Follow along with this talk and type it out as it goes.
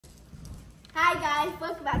Hi guys,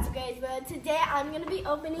 welcome back to Grace World. Today I'm going to be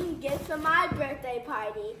opening gifts for my birthday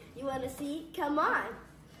party. You want to see? Come on.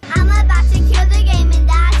 I'm about to kill the game and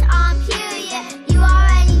that's on period. You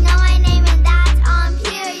already know my name and that's on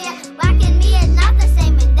period. Whacking me is not the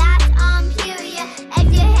same and that's on period.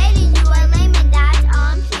 If you're hating, you are lame and that's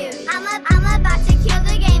on period. I'm about to kill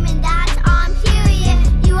the game and that's on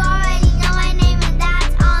period. You already know my name and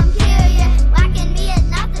that's on period. Whacking me is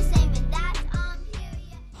not the same and that's on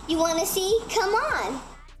period. You want to see? Come on.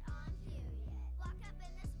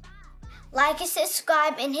 Like and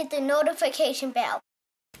subscribe and hit the notification bell.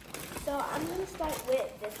 So I'm going to start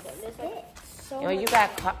with this one. There's like so you much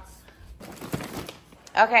got cards.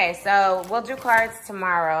 Okay, so we'll do cards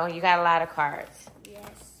tomorrow. You got a lot of cards. Yes,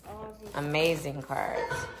 all these. Amazing cards.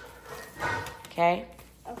 Okay?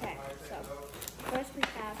 Okay, so first we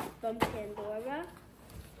have from Pandora.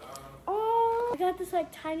 Oh, I got this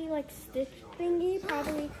like tiny like stitch thingy,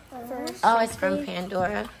 probably for Oh, it's from something.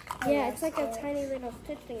 Pandora. Yeah, it's like a tiny little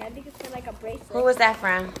stitch thing. I think it's for like a bracelet. Who was that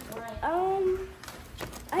from?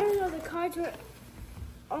 I don't know. The cards were.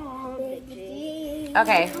 Oh, Bday.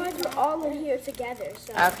 Okay. The cards were all in here together.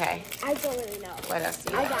 So Okay. I don't really know. What else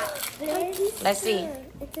do you I have? got this. Let's see.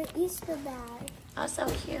 It's an Easter bag. Oh, so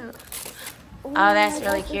cute. Oh, that's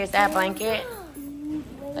really cute. Is that a blanket?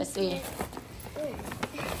 Let's see.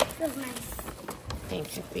 Feels nice.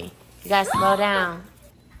 Thank you, Fee. You gotta slow down.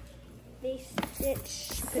 They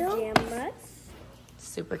stitch pajamas.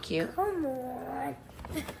 Super cute. Come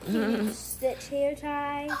on. Stitch hair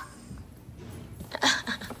ties.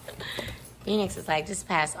 Phoenix is like, just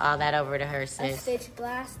pass all that over to her, A sis. stitch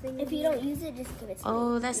glass thing. If you don't use it, just give it to me.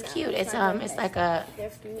 Oh, that's cute. It's my it's like a. They're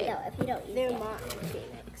for me. No, if you don't use they're mine,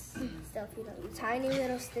 Phoenix. So if you don't use tiny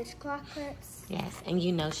little stitch clock clips. Yes, and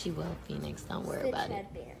you know she will, Phoenix. Don't worry Stitch about it.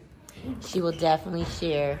 headband. She will definitely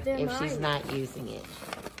share They're if she's mine. not using it.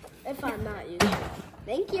 If I'm not using it.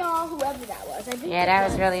 Thank y'all, whoever that was. I think Yeah, that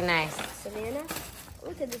was really nice. Savannah.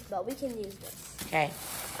 Look at this bow. We can use this. Okay.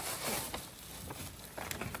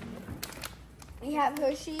 We have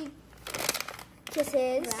Hershey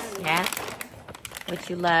Kisses. Yeah. What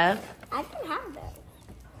you love? I can have that.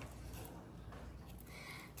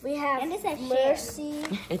 We have And it says Mercy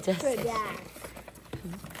It does. for Dad.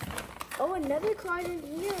 Oh, another card in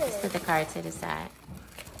here. Put the card to the side.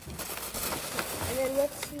 And then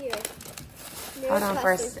what's here? Hold on Nerd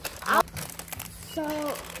first. clusters.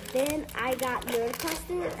 So then I got nerd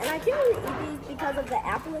clusters, and I can't really eat these because of the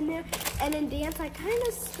apple in there. And in dance, I kind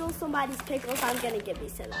of stole somebody's pickles. So I'm gonna give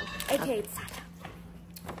these to them. Okay, Sasha.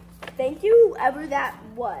 Thank you, whoever that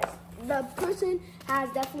was. The person has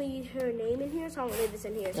definitely her name in here, so I'm gonna leave this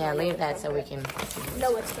in here. So Yeah, I know leave it's that from so her. we can.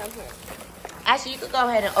 know it's from her. Actually, you could go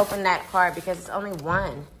ahead and open that card because it's only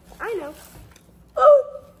one. I know.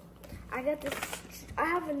 Oh, I got this. I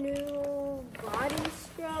have a new body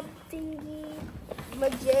scrub thingy.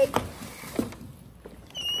 Majig.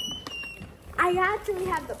 I actually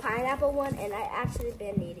have the pineapple one, and I actually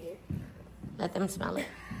been needing it. Let them smell it.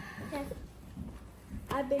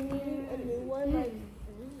 I've been needing a new one. Like,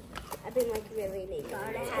 I've been like really needing. God,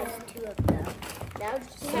 it has two of them. Now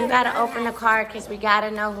You gotta open the card because we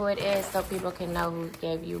gotta know who it is so people can know who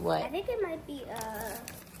gave you I what. think it might be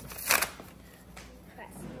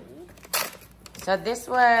So this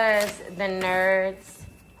was the Nerds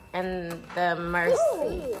and the Mercy.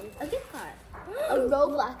 Ooh, a gift card. A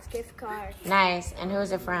Roblox gift card. Nice. And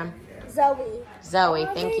who's it from? Zoe. Zoe.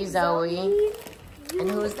 Thank you, Zoe. And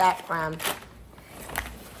who's that from?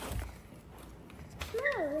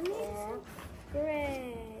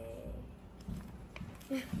 Great.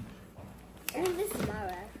 And this is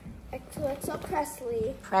Mara. XOXO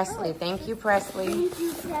Presley. Presley. Thank you, Presley. Thank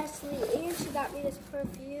you, Presley. And she got me this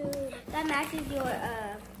perfume. That matches your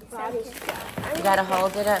body scrub. You gotta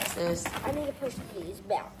hold it up, sis. I need to push these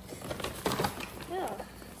back. Yeah.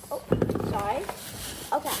 Oh, sorry.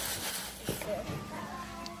 Okay.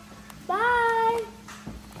 Bye.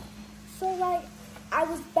 So like, I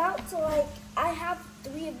was about to like, I have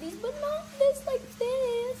 3 of these, but not this like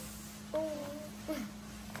this. Oh,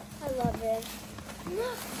 I love it.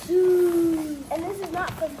 And this is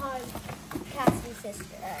not from our Cassie's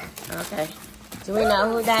sister. Okay. Do we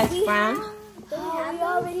know who that's from? We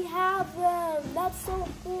already have them. That's so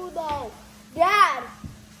cool though. Dad,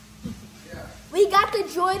 we got the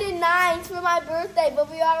Jordan 9s for my birthday, but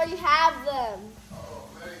we already have them.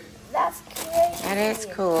 That's crazy. That is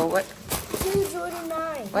cool. What 2 Jordan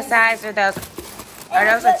 9s. what size are those? Are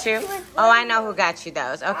those a 2? Oh, I know who got you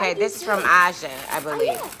those. Okay, this is from Aja, I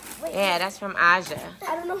believe. Wait, Yeah, that's from Aja.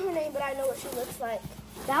 I don't know her name, but I know what she looks like.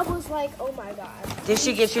 That was like, oh my God. Did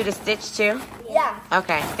she get you the stitch too? Yeah.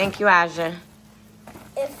 Okay, thank you, Aja.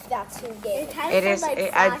 if that's who gave it. It is.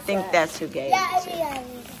 I think that's who gave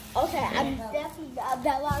it. Okay, I'm definitely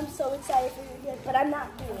Bella. I'm so excited for you, but I'm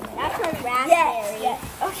not doing it. That's from raspberry.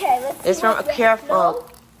 Yes. Okay, let's. It's see from what Careful.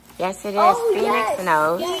 Yes, it is. Oh, Phoenix yes.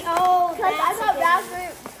 knows. Oh, because I thought raspberry.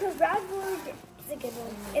 Because raspberry is a good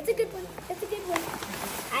one. It's a good one. It's a good one.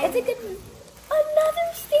 It's a good one. Another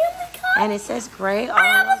Stanley Cup. And it says gray. I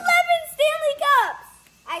have 11 Stanley Cups.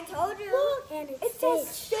 I told you. Look, And it says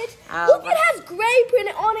Stitch. Oh, Look, it has gray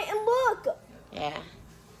printed on it, and look. Yeah.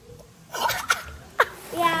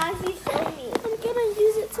 Yeah, she showed me. I'm gonna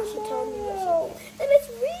use it tomorrow. And it's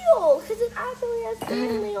real, because it actually has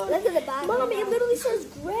Stanley on it. Look at the bottom. Mommy, it literally says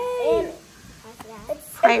gray.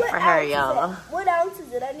 Pray And what for her, ounce is y'all. it? What ounce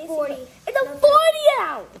is it? I need 40. It's a 40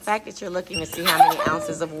 ounce. The fact that you're looking to see how many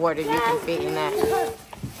ounces of water you can fit in that.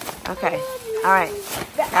 Okay. All right.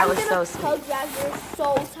 That was so sweet. Hug raspberry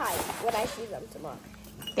so tight when I see them tomorrow.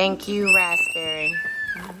 Thank you, Raspberry.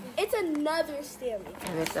 It's another Stanley.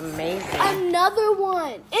 And it's amazing. Another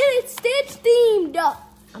one. And it's Stitch themed.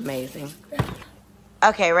 Amazing.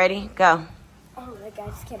 Okay, ready? Go. Oh my God, I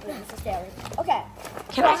just can't believe it's a Stanley. Okay.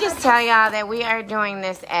 Can I just tell y'all that we are doing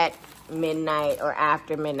this at midnight or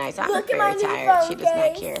after midnight, so I'm Look at my very new tired. phone She does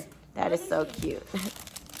not case. care. That is so cute.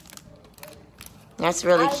 That's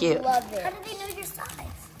really cute. I love it. How did they know your size?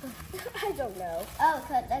 I don't know. Oh,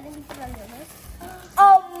 because I didn't put it on your list.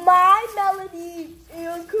 Oh, my Melody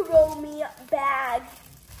and Kuromi bag.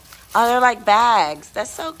 Oh, they're like bags. That's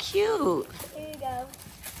so cute. Here you go.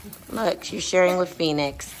 Look, she's sharing with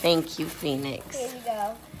Phoenix. Thank you, Phoenix. Here you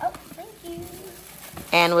go. Oh, thank you.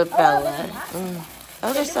 And with Bella.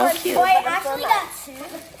 Those are so cute. Oh, I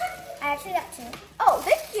actually got two. Oh,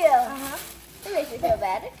 thank you. That makes me feel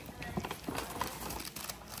better.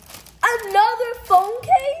 Another phone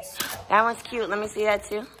case? That one's cute. Let me see that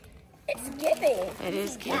too. It's giving. It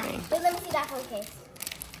is giving. Wait, let me see that phone case.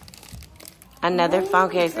 Another phone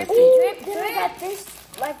case. Let's see. Ooh, then I got this,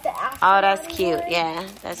 like the astronaut Oh, that's cute. one. Yeah,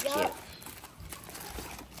 that's cute.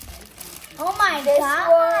 Oh my This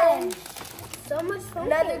god. one. So much phone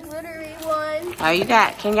Another case. glittery one. Oh, you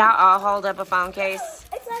got. Can y'all all hold up a phone case?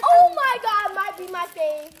 It's like, oh my God, might be my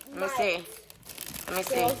thing. Let me see. Let me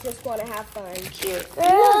see. Girls just want to have fun. Cute.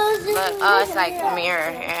 Girls Look, oh, it's like a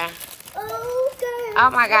mirror. Yeah. Okay. Oh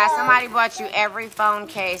my God, somebody bought you every phone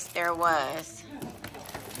case there was.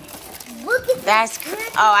 Look at That's.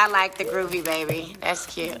 Oh, I like the groovy baby. That's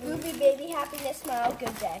cute. Ruby baby, happiness, smile,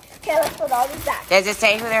 good day. Okay, let's put all these back. Does it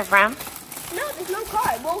say who they're from? No, there's no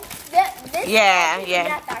card. Well, this Yeah, is yeah.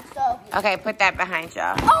 that back, so. Okay, put that behind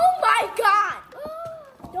y'all. Oh my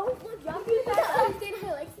God! Don't look. Y'all people don't understand how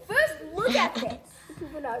I like it. First, look at this.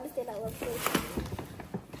 People don't understand I love this.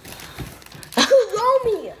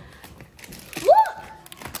 Kuromi. Look.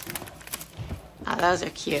 Oh, those are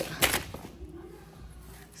cute.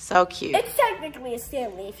 So cute. It's technically a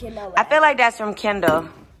Stanley, if you know I that. feel like that's from Kendall.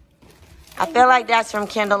 I feel like that's from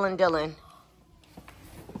Kendall and Dylan.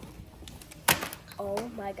 Oh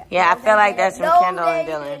my God. Yeah, I No, feel they like that's didn't. from Kendall No, and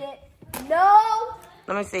they Dylan. didn't. No.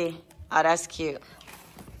 Let me see. Oh, that's cute.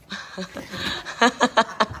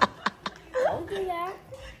 Don't do that.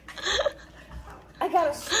 I got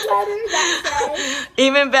a sweater that says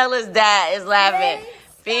Even Bella's dad is laughing. Gray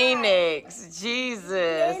Phoenix, Jesus.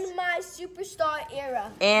 in my superstar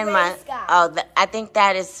era. And Gray my sky. I think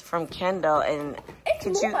that is from Kendall. And It's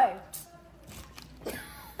could more.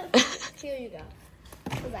 Here you go.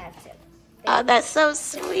 Because I have two. Oh, that's so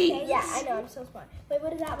sweet. Yeah, I know. I'm so smart. Wait,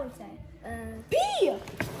 what does that one say? B.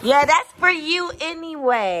 Yeah, that's for you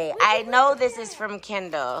anyway. I know this is from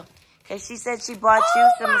Kendall because she said she bought you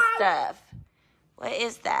some my- stuff. What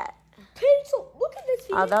is that? Pencil. Look at this.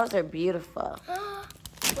 Oh, those are beautiful.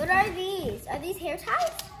 What are these? Are these hair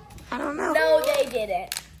ties? I don't know. No, they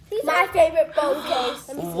didn't. My favorite phone case.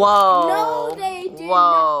 Let me see. Whoa. No, they did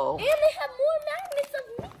Whoa. not. And they have more magnets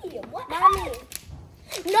of me. What? Mommy.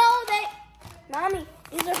 No, Mommy,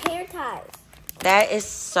 these are hair ties. That is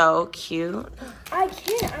so cute. I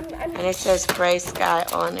can't. I'm And it says gray sky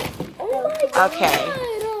on it. oh my God. Okay.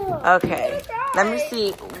 Okay. Let me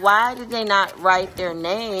see. Why did they not write their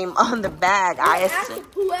name on the bag?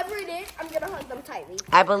 Whoever it is, I'm going to hug them tightly.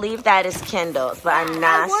 I believe that is Kendall's, but I'm I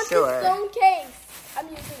not want sure. this phone case. I'm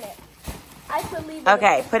using it. I believe it.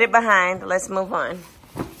 Okay, put it behind. Let's move on.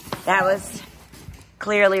 That was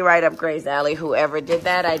clearly right up Gray's alley. Whoever did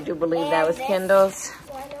that, I do believe that was Kendall's.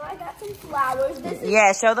 So I know I got some flowers. This is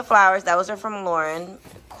Yeah, show the flowers. Those are from Lauren.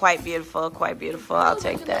 Quite beautiful, quite beautiful. I'll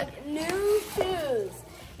take that. like new shoes.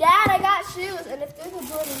 Dad, I got shoes. And if there's a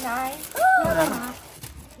Jordan 9.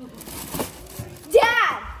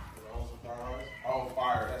 Dad! Oh,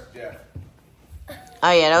 fire. That's Jeff.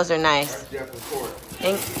 Oh, yeah, those are nice. That's Jeff and Court.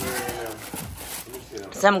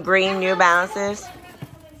 Some green New Balances.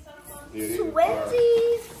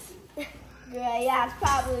 Twinsies. Yeah, it's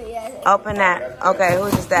probably. Yeah. Open that. Okay,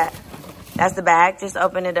 whose is that? That's the bag. Just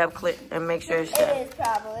open it up, click, and make sure it's shut. It is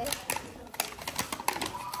probably.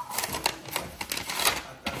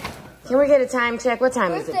 Can we get a time check? What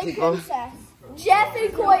time is it, people? Princess. Jeff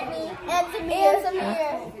and Courtney and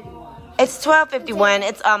Zamir. It's 12:51.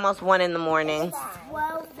 It's almost 1 in the morning.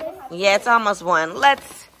 Yeah, it's almost 1.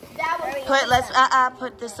 Let's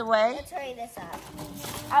put this away. Let's hurry this up.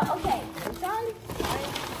 Okay, I'm trying.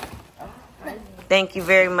 Thank you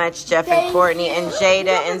very much, Jeff and Courtney and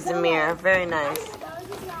Jada and Zamir. Very nice.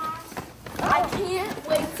 I can't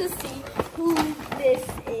wait to see who this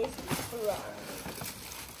is from.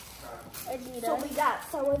 Adidas. So we got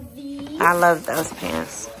some of these. I love those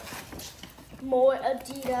pants. More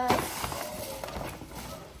Adidas.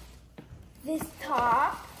 This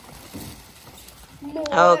top.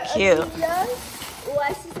 More cute. Adidas. Oh,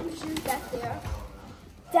 I see some shoes back there.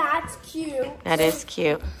 That's cute. That is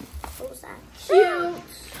cute. What was that? Cute.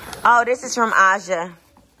 Oh, this is from Aja.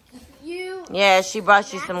 Cute. Yeah, she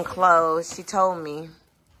brought you some clothes. She told me.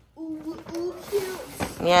 Ooh, cute.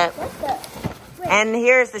 Yep. What's that? And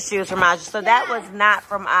here's the shoes from Aja. So that was not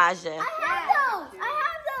from Aja. I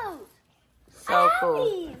have those. So cool.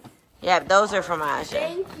 These. Yep, those are from Aja.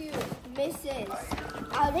 Thank you, Mrs.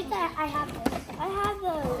 I think I have those. I have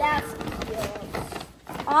those. That's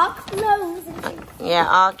cute. All clothes. Yeah,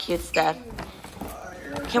 all cute stuff.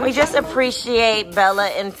 Can we just appreciate Bella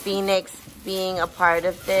and Phoenix being a part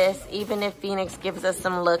of this, even if Phoenix gives us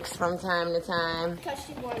some looks from time to time? Because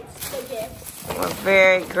she wants the gift. We're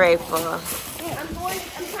very grateful. I'm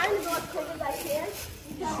trying to go as quick as I can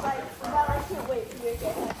because I can't wait for your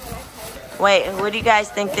gift. Wait, what do you guys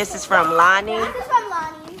think this is from? Lonnie? This is from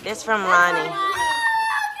Lonnie. This from Lonnie.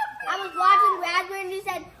 I was watching Radwin and he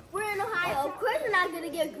said, we're in Ohio. Of course we're not going to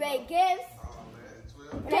give great gifts.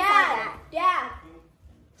 Dad.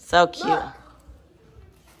 So cute. She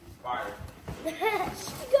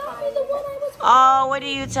got me the one I was Oh, what do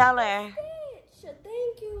you tell her?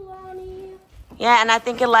 Thank you, Lonnie. Yeah, and I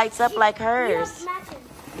think it lights up like We hers. have matching.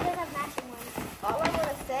 We have matching ones. All I'm going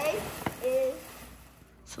to say is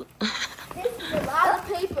this is a lot of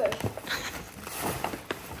paper.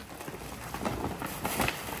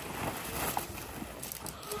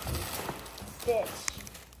 Stitch.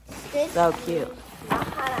 So cute.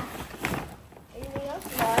 Anything else?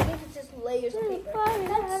 No, I think it's just layers of paper.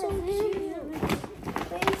 That's so cute.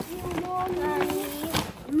 Thank you, Mommy.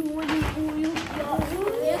 You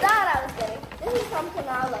thought I was getting. This is from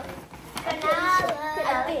Canala.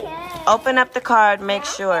 Canala. Open up the card, make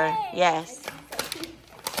sure. Yes.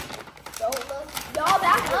 Don't look. Y'all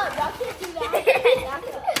back up. Y'all can't do that. Back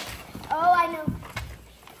up. Oh, I know.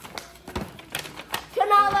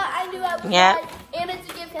 Canala, I knew I was Yep. right. And it's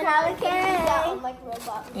a gift card. That one like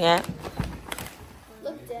robot. Yeah.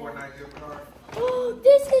 Look down. Oh,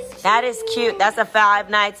 this is cute. That is cute. That's a 5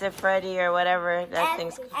 Nights at Freddy or whatever that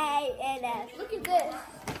thing's. F-A-N-S. Look at this.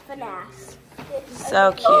 FNAF.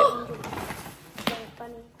 So cute.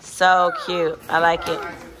 So cute. I like it.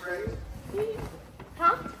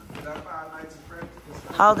 Huh?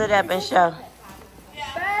 Hold it up and show.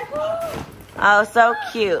 Oh, so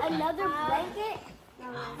cute. Another blanket.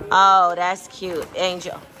 Oh, that's cute.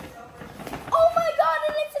 Angel. Oh my god,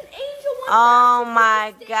 and it's an angel one. Oh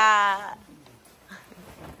my God.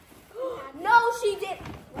 No, she did.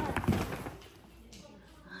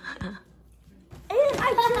 And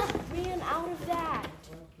I just ran out of that.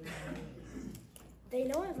 They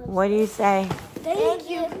know I love What do you say? Thank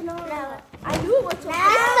you. No. I knew it was so This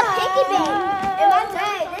is a piggy bank. Am I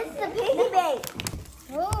right? This is a piggy bank.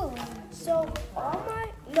 Oh. So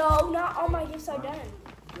not all my gifts are done.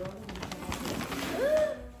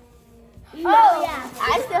 Oh yeah.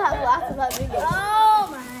 I still have lots of other gifts. Oh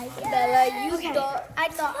my god. Bella, you thought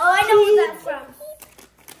I know who that's from.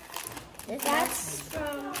 That's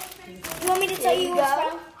from. You want me to tell you who it's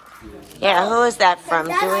from? Yeah, who is that from?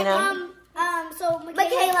 Do we know? So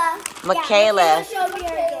Michaela. Michaela. Yeah, showed me her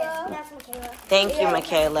gift. That's Michaela. Thank you,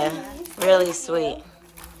 Michaela. Really sweet.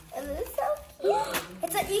 Is this so cute?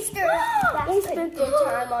 It's an Easter. They spent their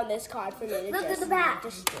time on this card for me to look at the back.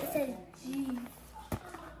 It says G.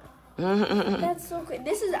 That's so cool.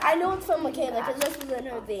 I know it's from Michaela because this was in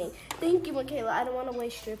her thing. Thank you, Michaela. I don't want to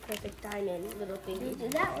waste your perfect diamond little thingy.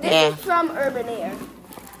 This is from Urban Air.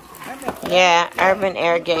 Yeah, Urban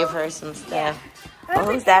Air gave her some stuff. Oh,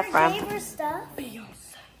 who's that from? Gave her stuff.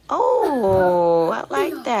 Oh, I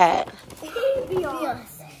like that.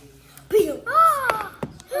 Beyonce.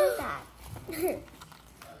 Who's that?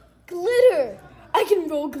 Glitter. I can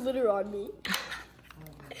roll glitter on me.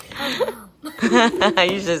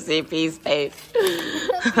 You should see P's face.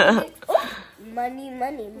 Money,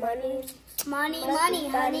 money, money. Money, money,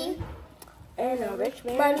 honey. And a rich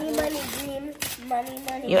man. Money, money, dreams. Money,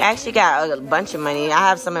 money. You actually got a bunch of money. I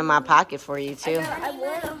have some in my pocket for you, too. I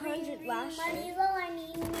won 100 last year. Money's all I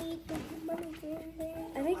need.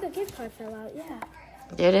 I think the gift card fell out, yeah.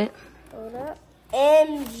 Did it? Hold up.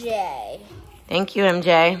 MJ. Thank you,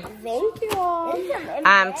 MJ. Thank you.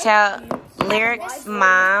 Tell Lyric's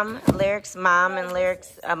mom, and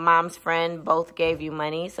Lyric's mom's friend both gave you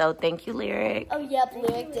money, so thank you, Lyric. Oh, yep,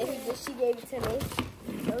 Lyric did. She gave it to me.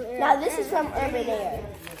 Now, this is from Urban Air.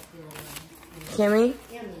 Kimmy?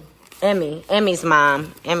 Emmy's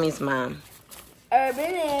mom.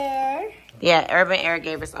 Urban Air. Yeah, Urban Air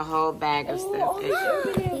gave us a whole bag of stuff.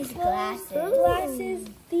 These glasses. Glasses,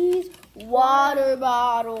 these water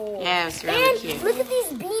bottles. Yeah, it's really cute. Look at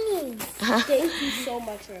these beanies. Thank you so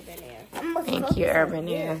much, Urban Air. Thank you, Urban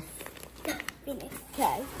Air.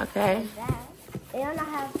 Okay. Okay. And I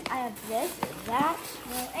have this, that,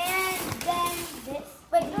 And then this.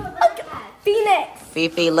 Wait, no, Phoenix.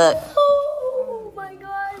 Fifi, look. Oh my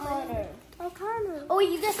God. Connor. Oh, Connor. Oh,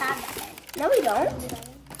 you just have that. No, we don't.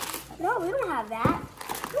 No, we don't have that.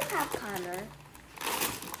 We don't have Connor.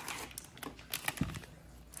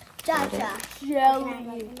 Jaja.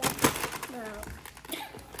 Jelly. No.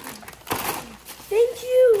 Thank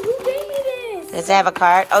you. Who gave me this? Does it have a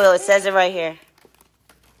card? Oh, it says it right here.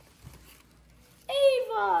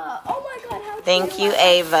 Ava. Oh my God. How Thank you,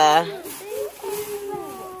 Ava. Thank you.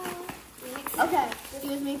 Okay.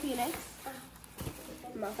 Excuse me, Phoenix.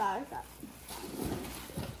 Sorry.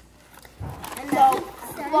 So,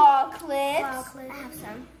 claw clips. I have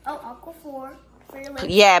some. Oh, I'll go for your lips.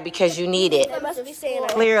 Yeah, because you need it. I must be saying it.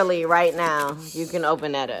 Clearly, right now, you can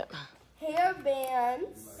open that up. Hair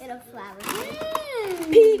bands. And a flower.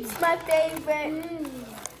 Peeps, my favorite.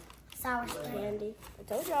 Sour Candy. I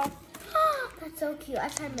told y'all. That's so cute. I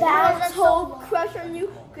tried Bounce, hold, crush on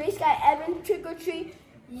you. Gray Sky, Evan, trick or treat.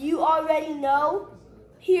 You already know.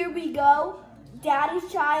 Here we go. Daddy's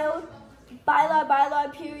child.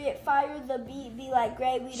 Bylaw, period. Fire the beat. Be like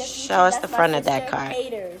Gray. We the future. Show us That's the my front of that sister, card.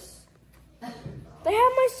 Haters. They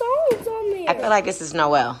have my songs on there. I feel like this is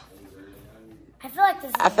Noelle. I feel like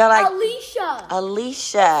this is Alicia.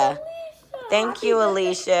 Alicia. Thank Happy you, birthday. I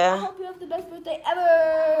Alicia. hope you have the best birthday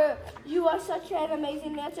ever. You are such an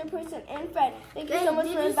amazing dancer, person, and friend. Thank you so much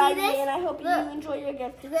Did for you see inviting this? me, and I hope Look. you enjoy your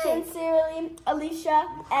gift. Look. Sincerely, Alicia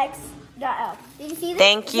X.L. Did you see this?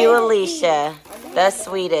 Thank you, Alicia. The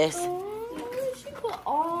sweetest. Oh, she put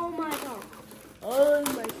all my songs. All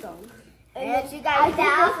my songs. Yes, you I got did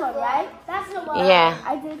this one, right? That's the one. Yeah.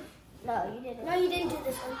 I did. No, you didn't. No, you didn't do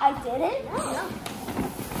this one. I didn't? No.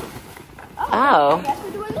 Oh. I guess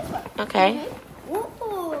we're doing this one. Okay. Ooh.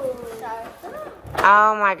 Sorry.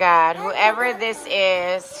 Oh my God. Whoever this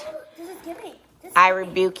is, Just give me. I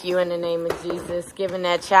rebuke you in the name of Jesus, giving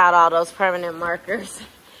that child all those permanent markers.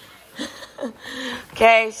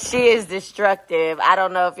 Okay, she is destructive. I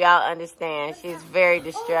don't know if y'all understand. She's very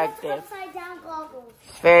destructive. Upside down goggles.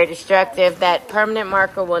 Very destructive. That permanent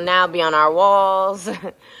marker will now be on our walls,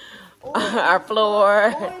 our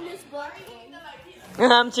floor. Or in this book.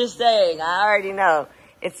 I'm just saying, I already know.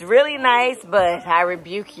 It's really nice, but I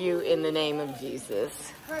rebuke you in the name of Jesus.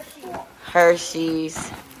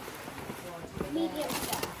 Hershey's. Medium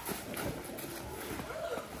size.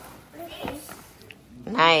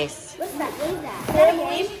 Nice. What's that? What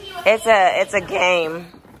is that? Is that a game? It's a game.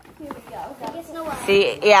 Here we go. It's no one.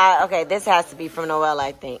 See, yeah, okay, this has to be from Noelle,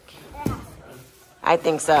 I think. I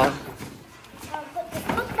think so. Put the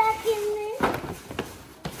book back in there.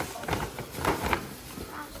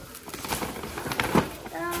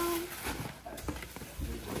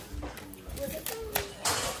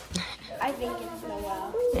 I think it's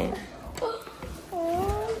Noelle. Yeah.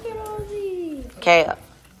 Oh, look at all these. Okay,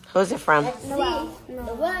 who's it from? Noelle.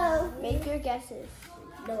 Noelle. Make your guesses.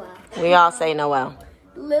 Noelle. We all say Noelle.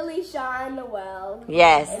 Lily, Sean, Noelle.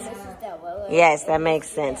 Yes. And this is Noelle. Yes, that makes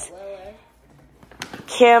sense.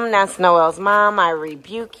 Kim, that's Noelle's mom. I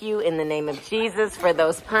rebuke you in the name of Jesus for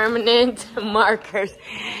those permanent markers.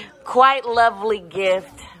 Quite lovely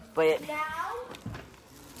gift, but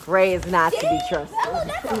Gray is not to be trusted.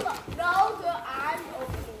 No, girl, I'm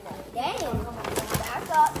opening that. Dang. Back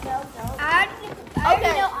up. No.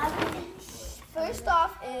 Okay. First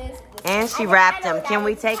off is... And she wrapped them. Can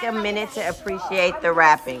we take a minute to appreciate the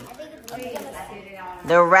wrapping?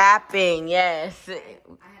 The wrapping, yes.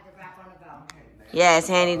 Yes,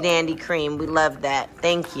 handy dandy cream. We love that.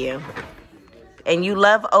 Thank you. And you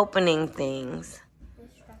love opening things.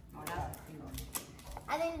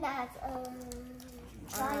 I think that's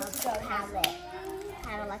tablet.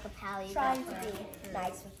 kind of like a pally. Trying to be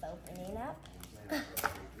nice with opening up.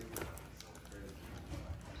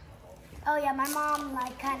 Oh yeah, my mom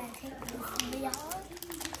like kind of takes me off.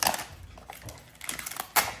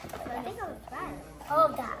 I think I was right.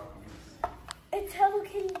 Oh, that. It's Hello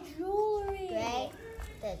Kitty jewelry. Gray,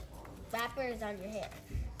 the wrapper is on your hair.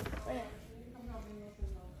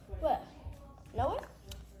 What? No one?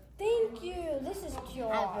 Thank you. This is cute.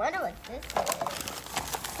 I wonder what this is.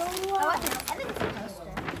 So I think it's a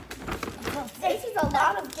poster. this is a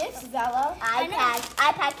lot of gifts, Bella.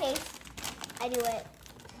 iPad case. I knew it.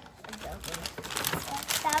 I'm joking.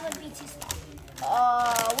 That would be too small.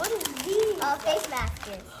 What is these? Face mask.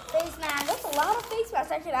 Face mask. That's a lot of face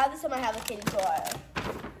masks. I can add this to my Hello Kitty toy.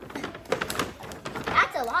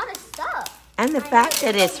 That's a lot of stuff. And the fact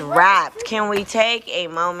that it's wrapped. Can we take a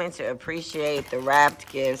moment to appreciate the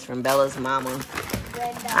wrapped gifts from Bella's mama?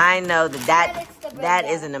 I know that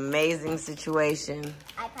is an amazing situation.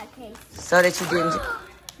 iPad case. So that you didn't.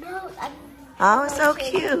 No, Oh, it's so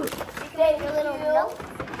cute. your little note.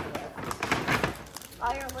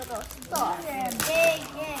 All your little stuff. Big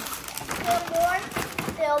gifts.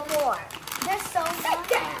 Still more. There's so many.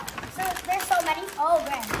 There's so many. Oh,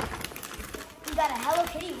 Ren. You got a Hello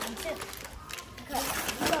Kitty one too. You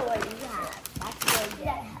know what you have. That's really You good.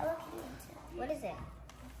 got a Hello Kitty one too. What is it?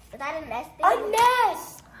 Is that a nest A thing?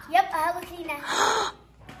 nest. Yep, a Hello Kitty nest.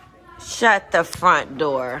 Shut the front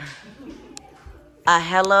door. A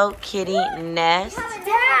Hello Kitty nest.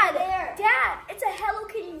 Dad, it's a Hello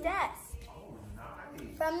Kitty nest.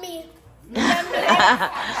 From me.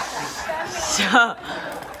 So,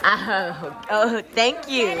 oh, thank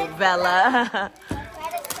you, Bella.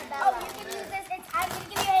 Oh, you can use this. I'm gonna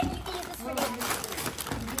give you it. You can use this for dance.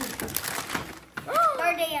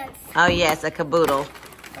 For dance. Oh yes, a caboodle.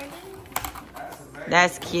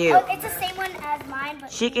 That's cute. Oh, it's the same one as mine,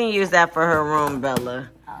 but She can use that for her room, Bella.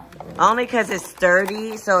 Only because it's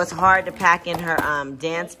sturdy, so it's hard to pack in her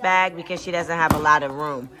dance bag because she doesn't have a lot of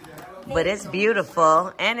room. But it's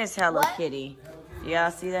beautiful, and it's Hello Kitty.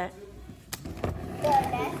 Y'all see that?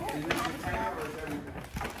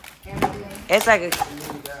 It's like a...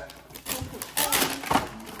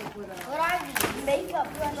 what are these? Makeup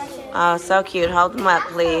brushes. Oh, so cute. Hold them up,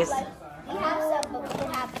 please. We have some, but we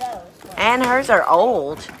don't have those. And hers are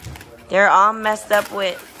old. They're all messed up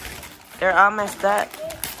with... They're all messed up.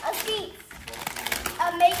 A seat.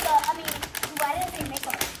 A makeup. I mean, why did I say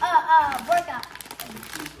makeup? Workout.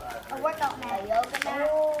 A workout mat. A yoga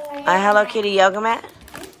mat. A Hello Kitty yoga mat?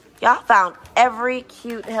 Y'all found every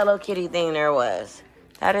cute Hello Kitty thing there was.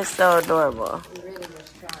 That is so adorable.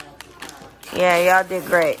 Yeah, y'all did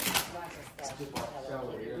great.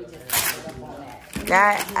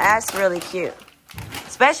 That's really cute.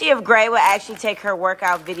 Especially if Gray would actually take her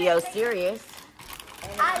workout video serious.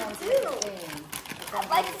 I do. I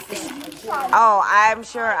like to see you try. Oh, I'm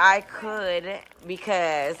sure I could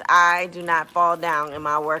because I do not fall down in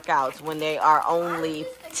my workouts when they are only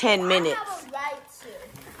 10 minutes. I have a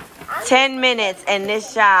right to. 10 minutes and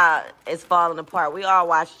this child is falling apart. We all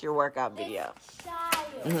watched your workout video.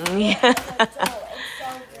 Yeah.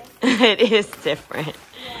 It is different.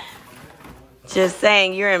 Just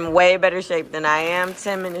saying, you're in way better shape than I am.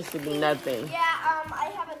 10 minutes should be nothing. Yeah, I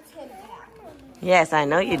have a 10-pack. Yes, I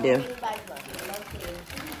know you do.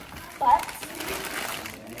 But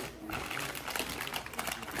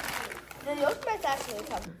the yoga mat's actually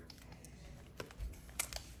coming.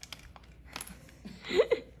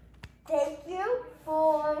 Thank you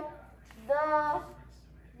for the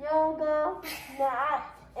yoga mat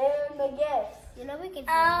and the gifts. You know we can.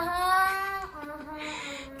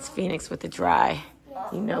 It's Phoenix with the dry.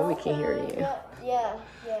 You know we can hear you. Yeah.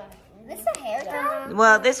 This is a hair dye.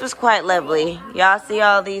 Well, this was quite lovely. Y'all see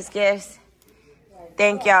all these gifts?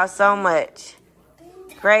 Thank y'all so much.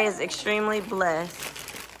 Gray is extremely blessed.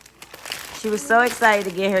 She was so excited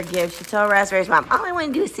to get her gift. She told Raspberry's mom, all I want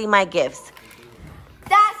to do is see my gifts.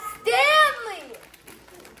 That's Stanley.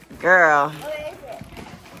 Girl. Where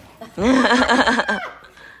is it?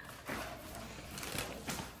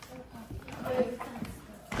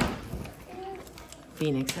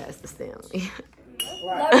 Phoenix has the Stanley.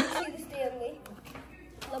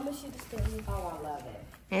 Let me see the Stanley. Oh, I love it.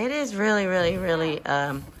 It is really, really, really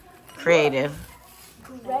creative.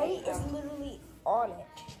 Gray is literally on it.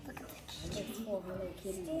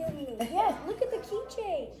 Stanley. Yeah, look at the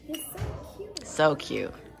keychain. He's so cute. So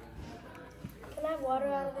cute. Can I have water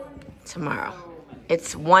out of it? Tomorrow.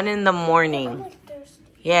 It's 1 in the I'm morning. like thirsty.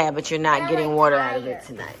 Yeah, but you're not getting water out of it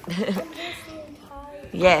tonight. I'm thirsty and tired.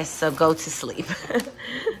 Yes, so go to sleep.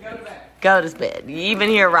 Go to bed. You even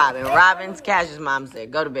hear Robin. Robin's Cash's mom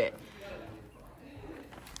said, go to bed.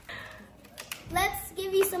 Let's give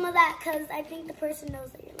give you some of that because I think the person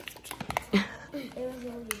knows that you're listening to it. It was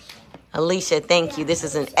Alicia. Alicia, thank you. This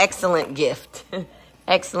is an excellent gift.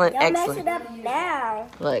 Excellent, Y'all mess excellent. it up now.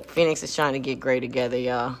 Look, Phoenix is trying to get Gray together,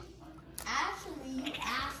 y'all. Actually, you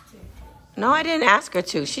asked her. No, I didn't ask her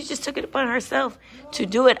to. She just took it upon herself to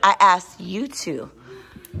do it. I asked you to.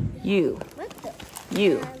 You. What the?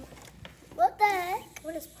 You. What the heck?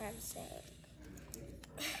 What is Prime saying?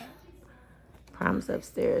 Prime's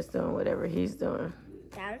upstairs doing whatever he's doing.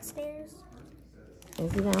 Downstairs?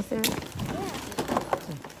 Is he downstairs? Yeah.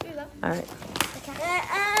 Here you go. All right.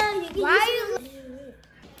 Why are you...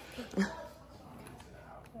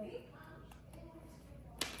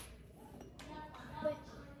 Put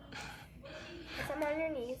some on your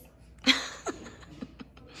knees.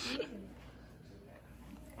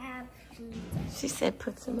 She said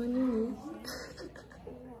put some on your knees.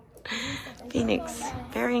 Phoenix,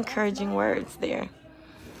 very encouraging words there.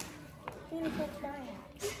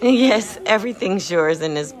 Yes, everything's yours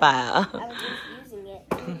in this pile. I was just using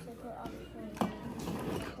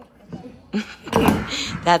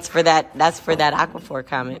it. That's for that Aquaphor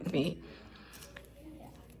comment, V.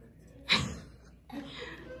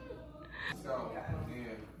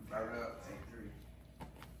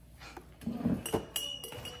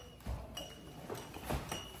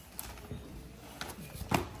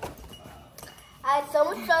 I had so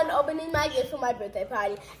much fun opening my gift for my birthday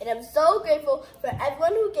party, and I'm so grateful for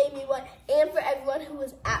everyone who gave me one and for everyone who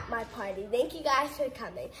was at my party. Thank you guys for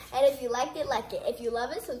coming. And if you liked it, like it. If you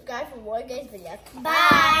love it, subscribe for more guys' videos.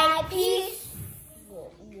 Bye. Peace.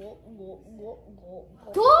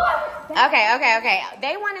 Okay.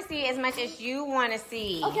 They want to see as much as you want to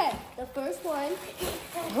see. Okay, the first one.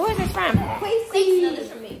 Who is this from? Quincy. No, this is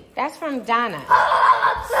from me. That's from Donna.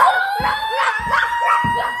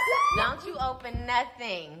 Don't you open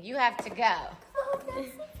nothing. You have to go. I'm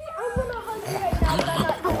gonna hug you right now, but I'm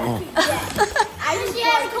not going to yet. She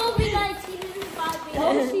has COVID-19 in her body. No,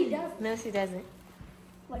 she doesn't. No, she doesn't.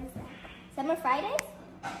 What is that? Summer Fridays?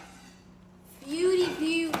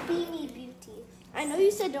 Beauty. I know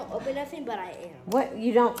you said don't open nothing, but I am. What?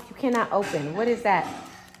 You cannot open. What is that?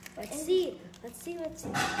 Let's see. And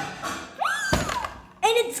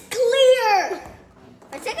it's clear!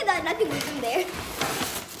 For a second, I thought nothing was in there.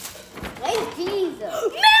 Wait, Jesus.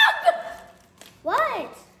 Milk!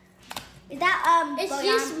 What? Is that, It's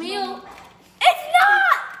just milk. It's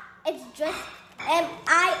not! It's just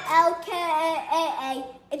milkaa.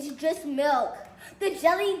 It's just milk. The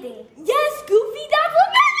jelly thing. Yes, Goofy, that's what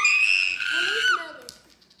milk. Let me smell this.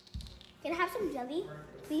 Can I have some jelly,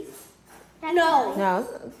 please? No. No.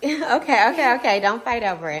 Okay. Don't fight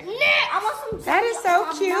over it. I want some jelly. That is so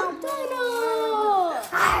cute. No.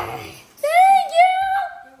 Thank you.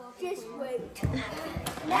 Just wait.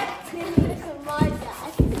 Next thing is my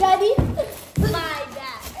dad. Daddy?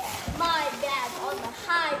 My dad on the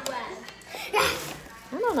highway.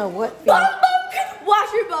 I don't know what.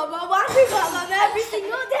 Wash your bum every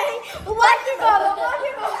single day. Wash your bum,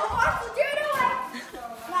 wash the dirt away.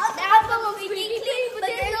 Now bum will be clean, but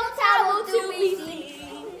there's no towel to be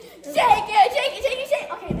seen. Shake it.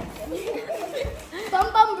 Okay, that's it.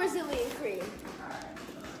 Bum Brazilian cream.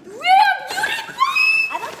 Real beautiful.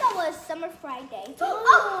 I thought that was Summer Friday.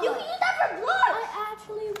 Oh, you can use that for blood. I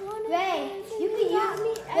actually want it. Ray, you can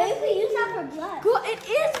use that for blood. Girl, it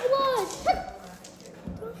is blood.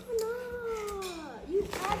 You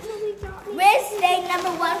actually got me. Ray's today #1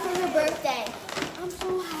 for her birthday. I'm so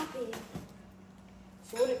happy.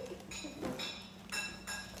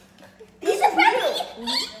 These are pretty.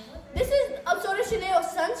 This is Soda Chanel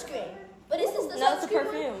sunscreen. But this is the sunscreen.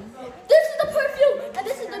 perfume. This is the perfume, and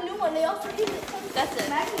this is the new one. They also give it. That's it.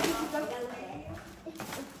 Next thing. Look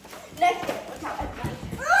how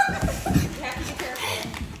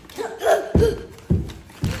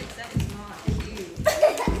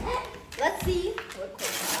Let's see what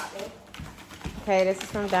Quincy got me. Okay, this is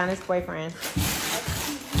from Donna's boyfriend.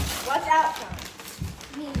 Watch out, Sean.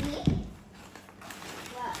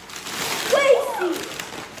 What? Quincy!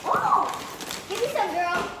 Oh! Give me some,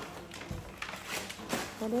 girl.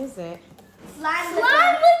 What is it? Slime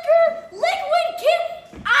liquor! Liquid kit!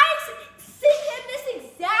 I sent him this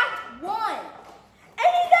exact one.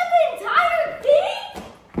 And he got the entire thing?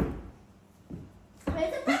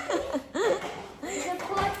 Where's the puppy? There's a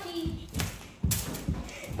puppy.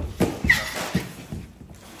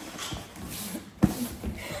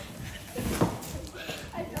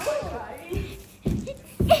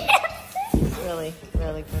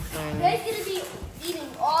 Really concerning. Gray's gonna be eating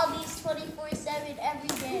all these 24/7 every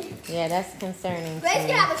day. Yeah, that's concerning. Gray's to me.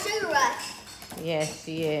 gonna have a sugar rush. Yes,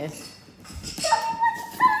 she is.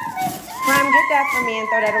 Prime, get that for me and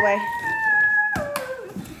throw that away.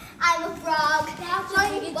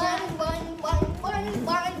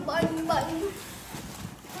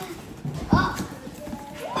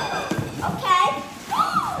 Okay.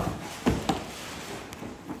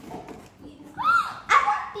 I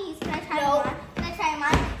want these. Can I try them on? Can I try them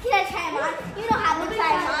on? Can I try them on? You know how to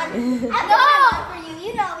try them on. I'm going for you.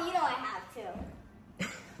 You know I have to.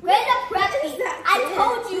 Where's the preppy? I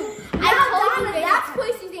told you. I told you. That's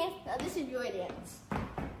Quincy's dance. No, this is your dance.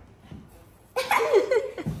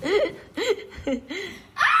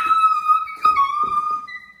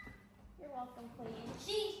 You're welcome, Queen.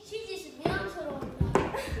 She just belongs to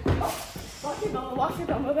the wash your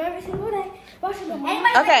bum every single day. Wash your bum.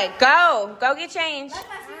 Okay, go get changed. Like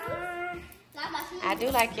my shoes? Like my shoes? I do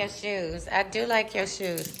like your shoes. I do like your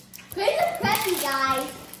shoes. Where's the preppy, guys?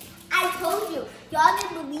 I told you. Y'all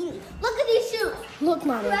didn't believe me. Look at these shoes. Look,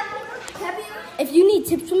 Mama. Preppy. If you need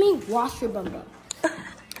tips from me, wash your bum bum.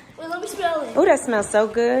 Wait, let me smell it. Oh, that smells so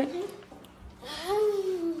good.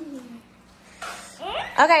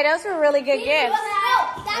 Okay, those were really good gifts.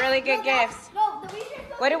 Really good gifts. No, the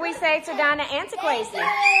reason What did we say to Donna and to Quasi?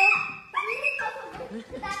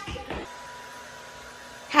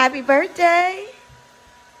 Happy birthday.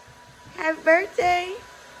 Happy birthday.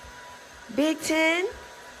 Big 10.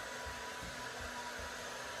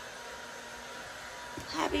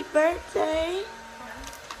 Happy birthday.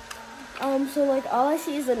 So like all I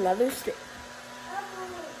see is another stick.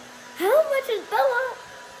 How much is Bella?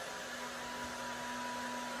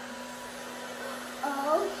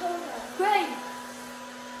 Oh, great.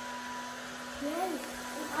 Yes,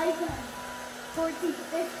 I got 14,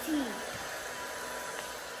 15.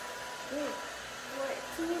 Wait,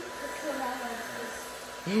 14, let's go down like this.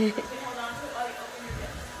 Yeah.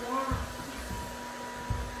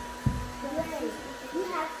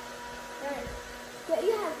 Great.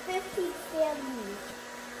 You have 15 families.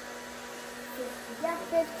 You have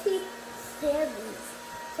 15 families.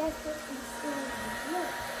 That's 15 families.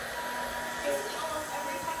 Look.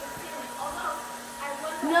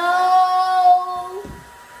 No.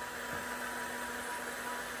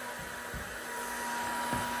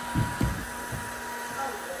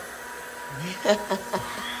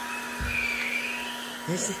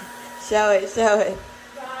 Show it, show it.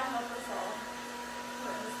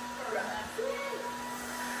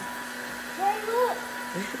 Hey, look.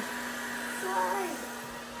 Slide.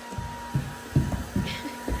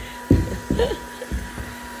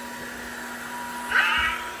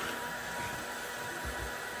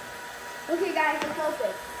 Okay, guys, let's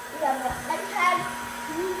open. We have a iPad.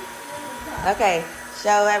 Okay,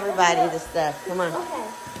 show everybody the stuff. Come on. Okay.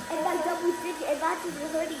 And that double stick, it matches your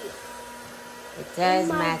hoodie. It does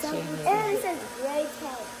match your And hoodie. it says gray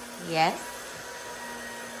tag. Yes.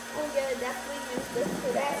 I'm gonna definitely use this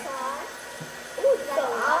for that side. Ooh, so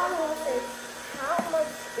how much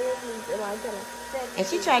Stanley's am I gonna fit? And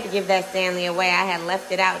she tried to give that Stanley away. I had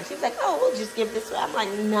left it out. And she was like, oh, we'll just give this away. I'm like,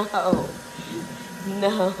 no.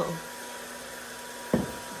 No.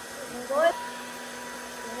 What?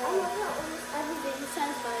 I love how almost everything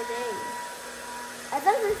says my name. I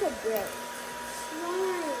thought it said gray.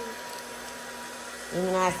 Slime.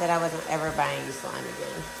 Even though I said I wasn't ever buying you slime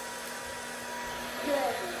again.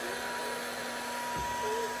 Good.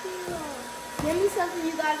 Give me something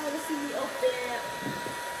you guys want to see me open.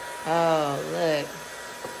 Oh, look.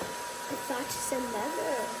 It's not just a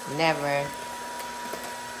never. Never.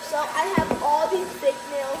 So I have all these big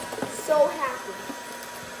nails. So happy.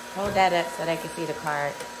 Hold that up so they can see the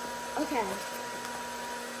card. Okay.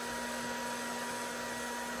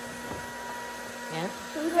 Yeah?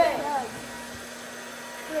 Okay.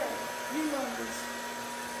 Here, you love this.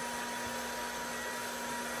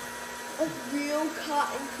 A real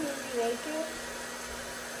cotton candy maker.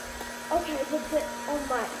 Okay, but oh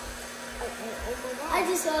my. I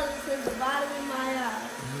just saw this at the bottom of my eye.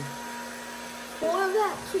 More of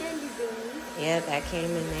that candy bean. Yeah, that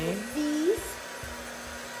came in there. These.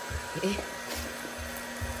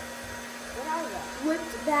 What are they?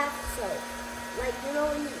 Whipped bath soap. Like, you know,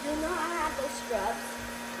 you know how I have those scrubs?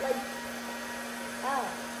 Like, oh.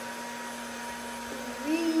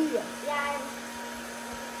 Real. Yeah.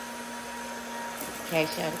 Okay,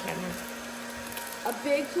 show the camera. A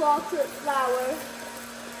big claw clip flower.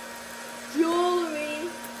 Jewelry.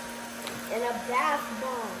 And a bath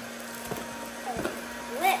bomb. A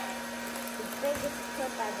lip. The biggest clip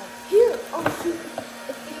I've ever. Here. Oh, shoot.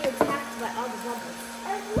 It's being attacked by all the bubbles.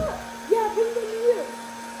 And look. Yeah, bring them here.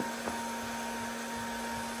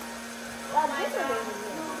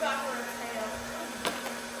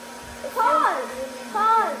 Pause!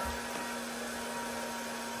 Pause!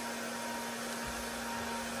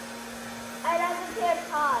 I don't care,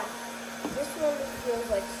 pause. This one feels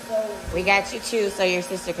like so. We got you two so your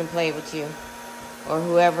sister can play with you. Or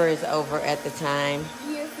whoever is over at the time.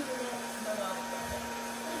 Here for the next.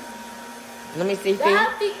 Let me see,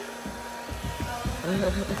 Fee.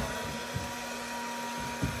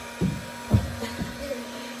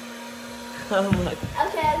 Oh my.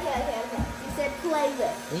 Okay. You said play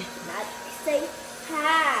with, not say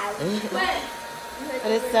have.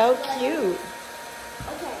 But it's so cute.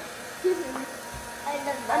 Okay.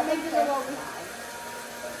 I'm making the one behind.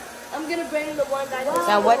 I'm gonna bring the one that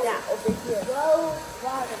So what? that over here. Whoa,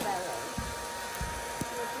 watermelon.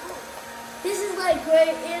 This is like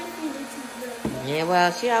great and Phoenix's. Yeah,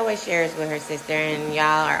 well, she always shares with her sister, and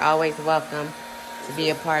y'all are always welcome to be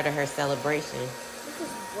a part of her celebration. This is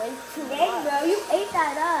way too much. Bro, you ate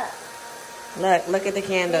that up. Look at the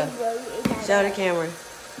candle. Bro, you ate that Show up. the camera.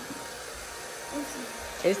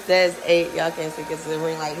 It says 8. Y'all can't see because the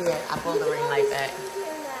ring light here. I pulled the ring light back.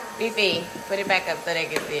 Fifi, put it back up so they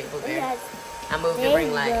can see it. Boo Bear. I moved the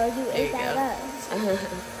ring light. Bro, you There ate you that go. up.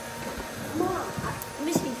 Mom, let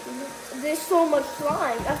me see. There's so much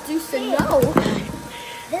slime. That's used to know.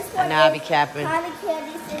 This I one know I'll be is capping. cotton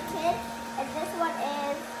candy citrus, and this one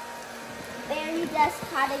is berry dust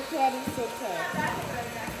cotton candy citrus.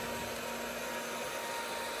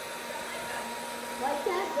 White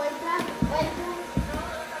cat.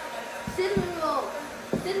 Cinnamon roll.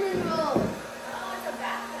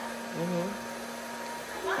 Mhm.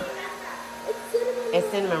 It's cinnamon roll. It's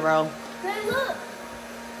cinnamon roll. Hey, look.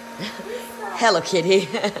 Hello, Kitty.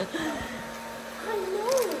 I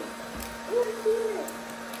know. Look here.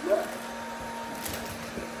 Look.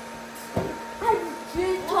 I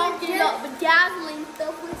just talking up the gasoline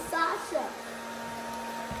stuff with Sasha.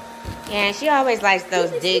 Yeah, she always likes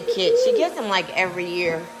those dig kits. She gets them like every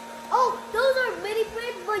year. Oh, those are mini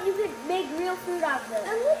fridge, but you can make real food out of them.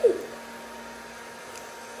 And look.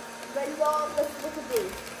 Ready, Mom? Let's look at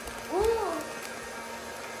these. Ooh.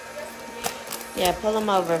 Yeah, pull them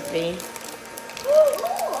over, Fee. Ooh,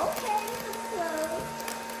 okay.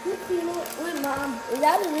 Wait, Mom, is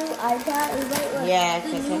that a new iPad? Is that like Yeah, the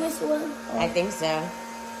 'cause newest one? I think so.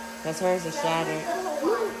 Because hers is shattered.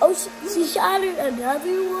 Oh, she shattered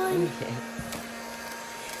another one?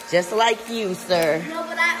 Just like you, sir. No,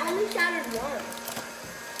 but I only shattered one.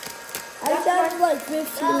 I shattered like 15.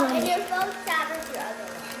 Oh, and your phone shattered your other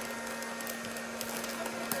one.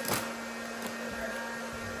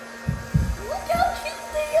 Look how cute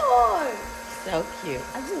they are. So cute.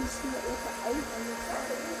 I didn't see it with the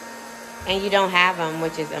iPhone. And you don't have them,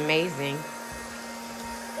 which is amazing.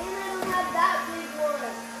 And I don't have that big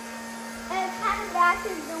one. And it's kind of back to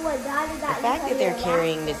the one Daddy got. The fact that they're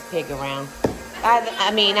carrying this pig around.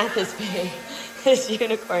 I mean, not this pig. This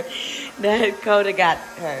unicorn that Coda got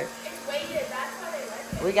her. It's weighted. That's how they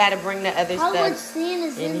like it. We got to bring the other How much stuff sand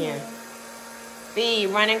is in here. there? Bee,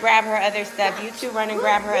 run and grab her other stuff. You two run and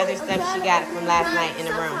grab her other stuff she got from last night in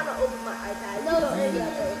the room. I'm trying to open my iPad. No,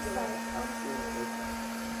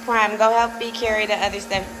 Prime, go help Bee carry the other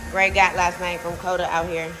stuff Gray got last night from Coda out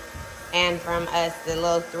here. And from us, the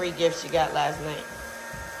little 3 gifts she got last night.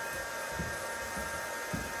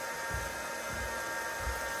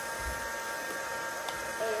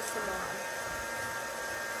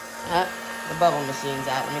 The bubble machine's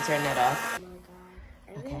out. Let me turn that off.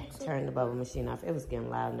 Okay, turn the bubble machine off. It was getting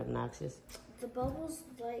loud and obnoxious. The bubble's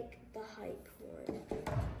like the hype one.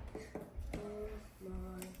 Oh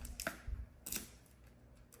my.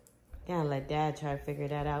 Gotta let Dad try to figure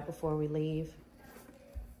that out before we leave.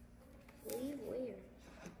 Leave where?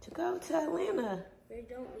 To go to Atlanta We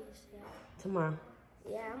don't leave today. tomorrow.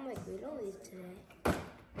 Yeah, I'm like, we don't leave today.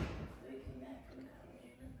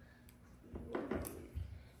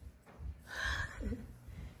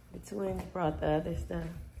 The twins brought the other stuff.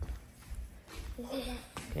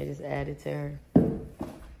 Okay, just add it to her.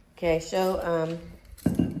 Okay, show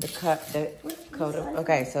the coat of.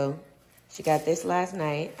 Okay, so she got this last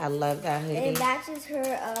night. I love that hoodie. It matches her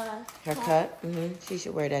Her cut. She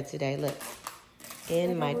should wear that today. Look,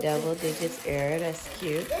 in my double digits era. That's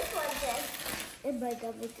cute. This one says. in my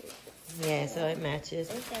double digits. Yeah, so it matches.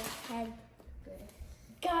 It says 10.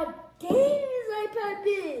 God damn, is iPad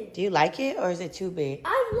big. Do you like it or is it too big?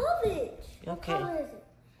 I love it. Okay. What color is it?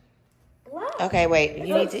 Black. Okay, wait.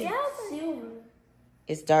 You need to. Silver.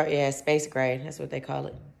 It's dark. Yeah, space gray. That's what they call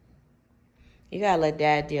it. You gotta let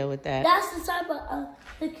Dad deal with that. That's the type of,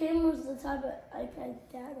 the camera's the type of iPad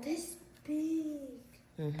data. This big.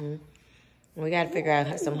 We gotta figure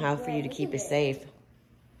out somehow for you to keep it safe.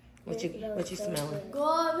 What you smelling?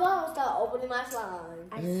 God, don't stop opening my slime.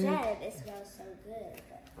 I said it smells so good.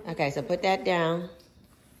 Okay, so put that down.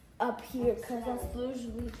 Up here, because that's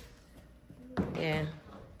usually. Yeah.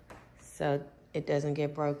 so it doesn't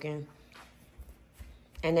get broken.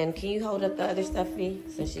 And then can you hold up the other stuff, V?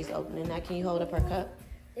 Since she's opening that, can you hold up her cup?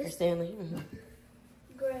 Her Stanley?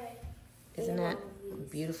 Great. Isn't that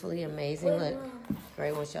beautifully amazing? Look,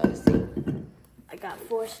 Gray wants y'all to see. I got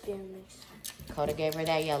 4 Stanleys. Coda gave her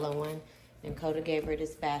that yellow one, and Coda gave her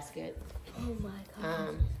this basket. Oh my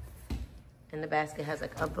God. And the basket has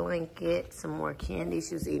like a blanket, some more candy.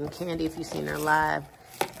 She was eating candy if you've seen her live.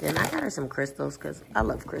 Then I got her some crystals because I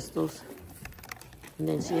love crystals. And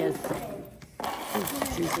then she has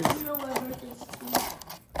juices.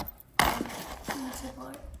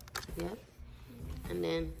 Yep. And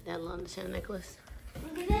then that little chain necklace.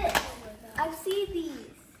 Look at it. I've seen these.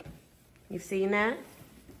 You've seen that?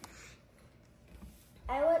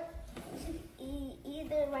 I would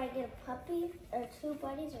either like get a puppy or 2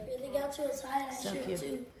 buddies or They got you a side So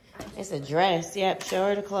cute. It's a dress. Yep, show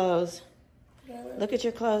her the clothes. Look at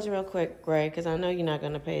your clothes real quick, Gray, because I know you're not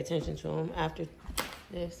going to pay attention to them after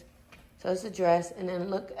this. So it's a dress, and then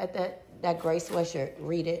look at that gray sweatshirt.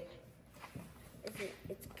 Read it.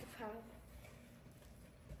 It's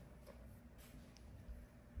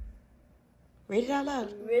Read it out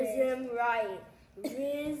loud. Rhythm right.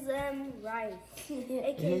 Rhythm right.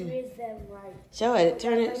 A.K. Rhythm right. Show it.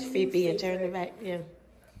 Turn it, Phoebe, and turn it back. Yeah.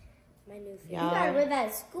 My new favorite. you gotta read that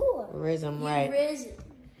at school. Rhythm right. Riz.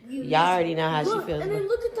 Y'all already know how she feels. And then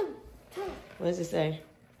look at the top. What does it say?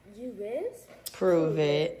 You Riz? Prove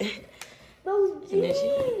it. Those And then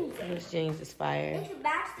jeans. those jeans aspire. It's the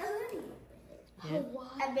back doesn't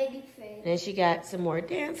Yeah. a baby face. Then she got some more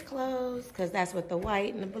dance clothes, because that's what the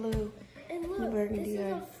white and the blue And The look, burgundy this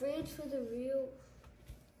is are. a fridge for the real.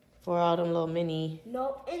 for all them little mini.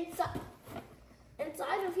 No, inside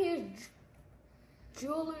of here is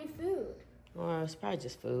jewelry, food. Or it's probably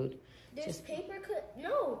just food. There's Just- paper clip.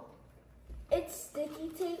 No, it's sticky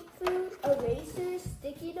tape food, erasers,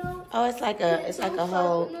 sticky notes. Oh, it's like a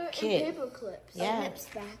whole sharpener, and kit. paper clips. Yeah. Lip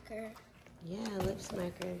smacker. Yeah, lip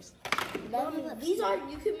smackers. These are,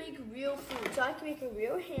 you can make real food. So I can make a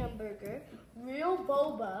real hamburger, real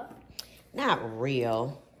boba. Not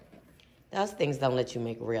real. Those things don't let you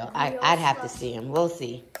make real. I'd have to see them. We'll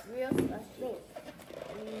see. Real slushy.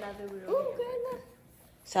 Another real. Ooh, girl, look.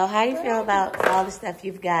 So how do you feel about all the stuff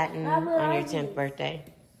you've gotten on your 10th birthday?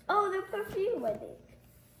 Oh, they're perfume, I think.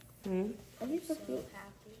 Hmm? Are these perfume?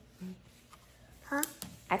 Huh?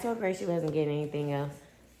 I told Grace she wasn't getting anything else.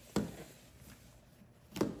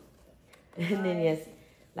 And then yes,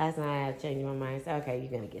 last night I changed my mind. I said, okay, you're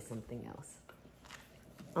gonna get something else.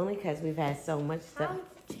 Only because we've had so much stuff. How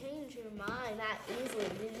to change your mind that easily?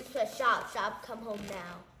 You just put shop, come home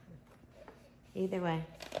now. Either way,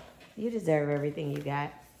 you deserve everything you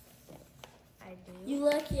got. I do. You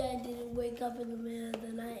lucky I didn't wake up in the middle of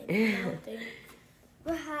the night. and nothing.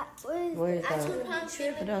 Where's those?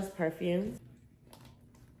 For those perfumes.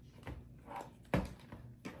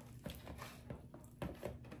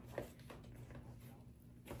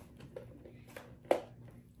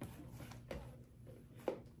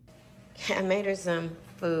 I made her some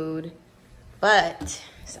food, but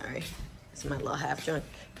sorry, it's my little half drunk.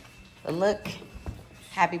 But look,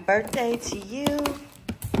 happy birthday to you.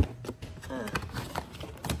 Huh.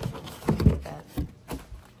 Look at that.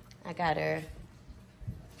 I got her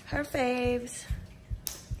faves,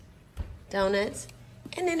 donuts,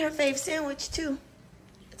 and then her fave sandwich too.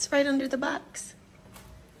 It's right under the box.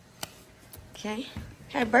 Okay,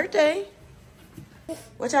 happy birthday.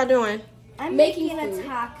 What y'all doing? I'm Making making food. a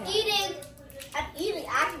taco. Eating. I'm eating.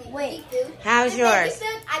 Actually, wait. Food. How's yours?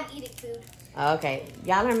 Food, I'm eating food. Okay,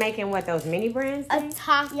 y'all are making what, those mini brands? A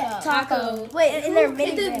taco. Yeah, Taco. Wait, and they're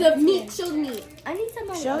mini. The meat, show the meat. I need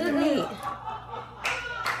some. Show the meat.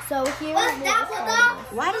 So here. What's that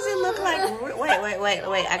for? Why does it look like?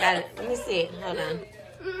 Wait! I got it. Let me see it. Hold on.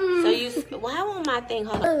 So you? Why won't my thing?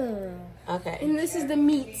 Hold on. Okay. And this is the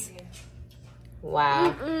meat.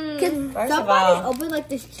 Wow. Can First of somebody all, open like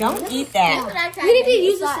this? don't eat that. We need to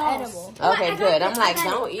use the not sauce. edible. Okay, good. I'm like,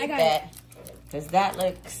 don't eat that, because that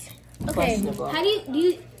looks Okay. questionable. How do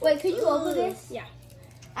you Wait, can you open this? Yeah.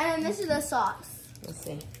 And then this is the sauce. Let's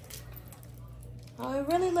see. Oh, it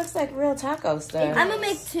really looks like real taco stuff. I'm gonna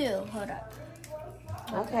make 2. Hold up.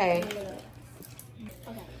 Okay.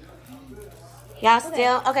 Y'all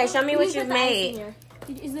still? Okay, show me what you've made.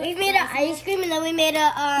 We made an ice cream and then we made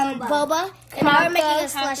a boba. And now we're making a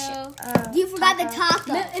slush. You forgot the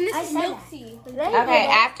taco. And this is milk tea. Okay,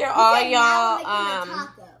 after all Now y'all, we're making a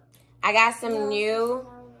taco. I got some new,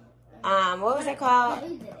 what was it called?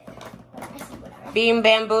 Bean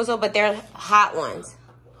bamboozle, but they're hot ones.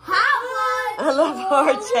 Hot one. I love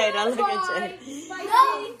portrait. I look at it. No,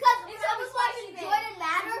 because I was watching Jordan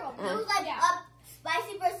Ladder. It was like up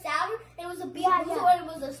spicy versus sour, It was a beef burrito or it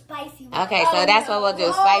was a spicy one. Okay, so that's what we'll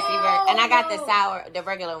do. Spicy and I got the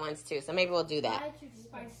regular ones too. So maybe we'll do that.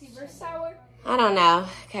 Spicy versus sour. I don't know,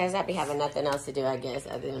 cause I'd be having nothing else to do, I guess,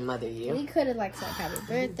 other than mother you. We could have like said happy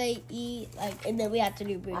birthday, eat, like, and then we have to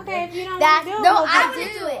do birthday. Okay, if you don't That's do it, no, we'll I do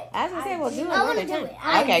would do it. I was gonna say we'll do it I want another to do time. it.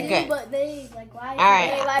 I Okay, do, good. But they like why? All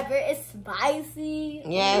right. My birthday is spicy.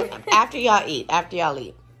 Yeah, after y'all eat.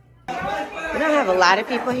 We don't have a lot of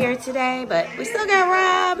people here today, but we still got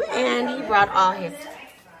Rob, and he brought all his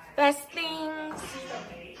best things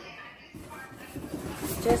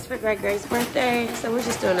just for Gregory's birthday. So we're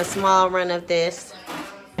just doing a small run of this.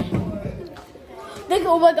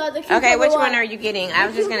 Oh my God, the cucumber Okay, which one are you getting? I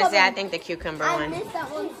was just gonna say I cucumber. think the cucumber I one. miss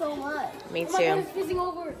that one so much. Me Oh my God, too. it's fizzing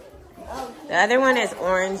over. The other one is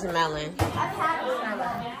orange melon. I've had one.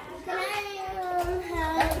 Can I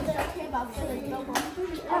have the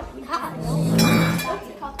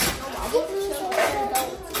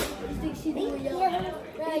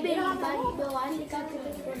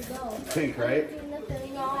Pink, right?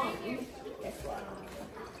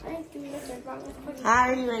 How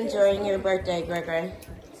are you enjoying your birthday, Gregory?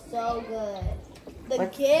 So good. The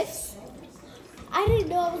gifts. I didn't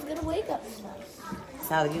know I was gonna wake up this night.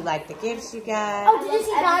 So you like the gifts you got? Oh, did you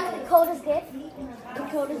see Dakota's gift?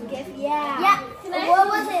 Dakota's gift, yeah. Yeah. What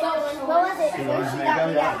was it? What was it? She got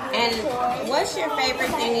me that. And what's your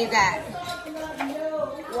favorite thing you got?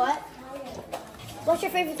 What? What's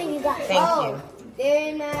your favorite thing you got? Thank you.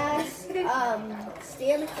 Very nice.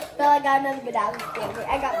 Stanley. But I got another medallion Stanley.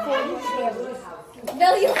 I got 4 more Stanleys.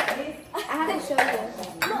 No, you. I have to show you.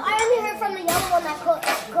 No, I only heard from the yellow one that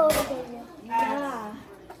Coda gave you. Yeah.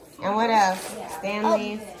 And what else?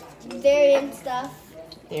 Stanley's, Dairy stuff.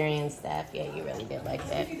 theory and stuff. Yeah, you really did like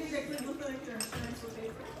that.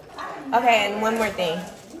 Okay, and one more thing.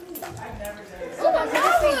 Oh, that's a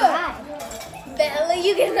free guy. Like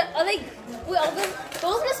you can like well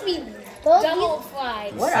those must be Those double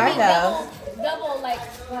fried. What are those? Double like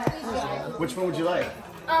Which one would you like?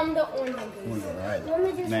 the orange one. All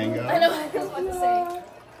right. Mango. I know what I was about to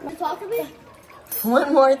say. You talk to me?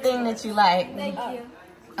 One more thing that you like. Thank you.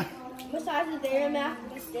 Besides the Dairy Mac,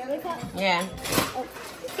 the Stanley Cup. Yeah. Oh,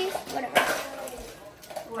 see? Whatever.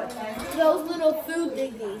 Those little food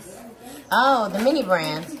thingies. Oh, the mini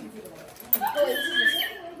brands.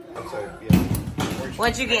 I'm sorry. Yeah.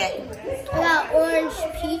 What'd you get? I got orange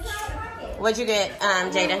peach. What'd you get,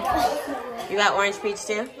 Jada? You got orange peach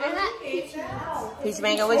too? I got peach. Peach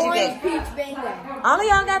mango, what'd you Orange get? peach mango. All of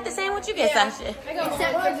y'all got the same? What'd you get, Sasha?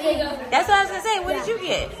 Except for me. That's what I was gonna say. What did you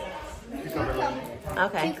get?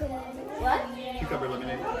 Okay. What? Cucumber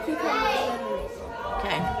lemonade.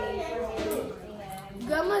 Okay.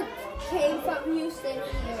 Grandma came from Houston.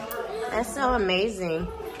 That's so amazing.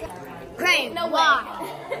 Great. No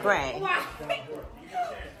way. Great.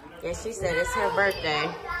 Yeah, she said it's her birthday.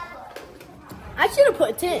 I should have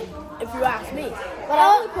put 10, if you ask me. But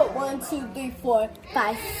I only put 1, 2, 3, 4,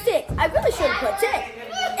 5, 6. I really should have put 10,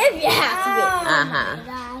 if you ask me. Uh-huh.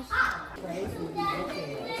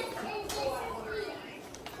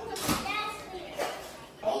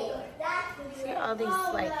 See all these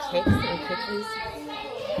like cakes and cookies.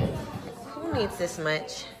 Who needs this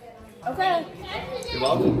much? Okay. You're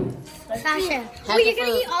welcome. Sasha. Have Wait, you're the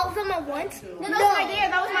gonna food. eat all of them at once? No, that was my dare.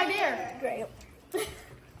 That was my dare. Great.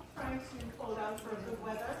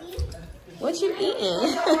 What you eating?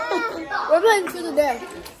 We're playing Truth or Dare.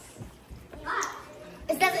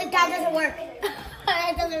 That doesn't work.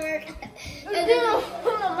 That doesn't work. It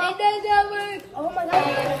does not work. Oh my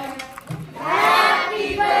God.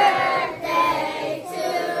 Happy birthday to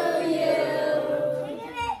you.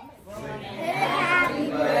 Happy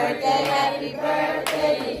birthday, happy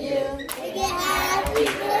birthday to you. Happy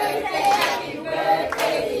birthday, happy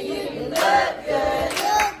birthday to you. You look good.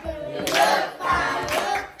 You look fine.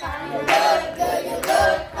 You look good. You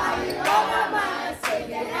look fine. You know my mind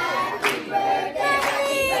singing happy birthday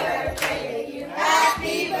to you.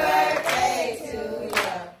 Happy birthday to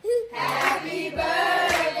you. Happy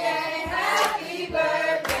birthday.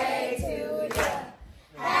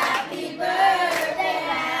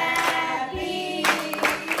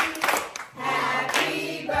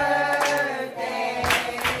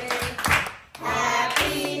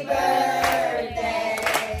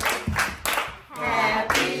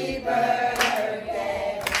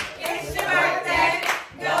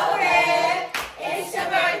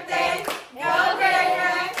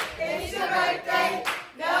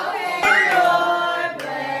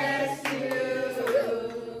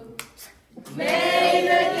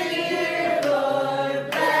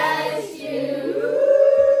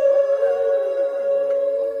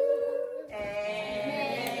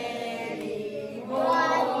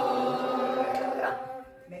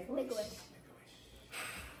 Make a wish.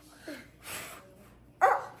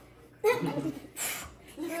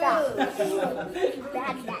 Stop.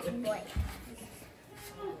 Bad boy.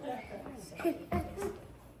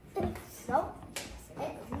 Nope.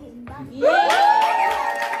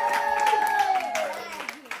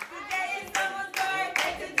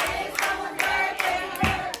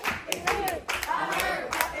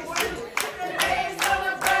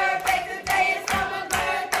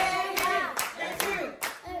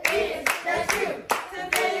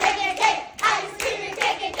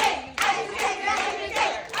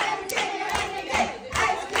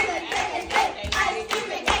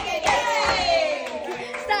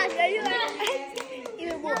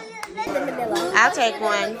 I'll take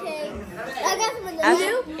one. Okay. I got some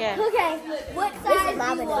vanilla. Yeah. Okay. What size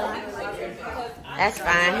do you want? That's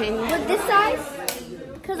fine. With this size?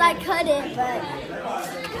 Because I cut it, but...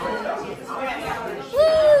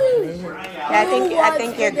 Woo! Yeah, I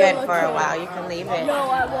think you're good for a while. You can leave it. No,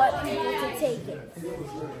 I want people to take it.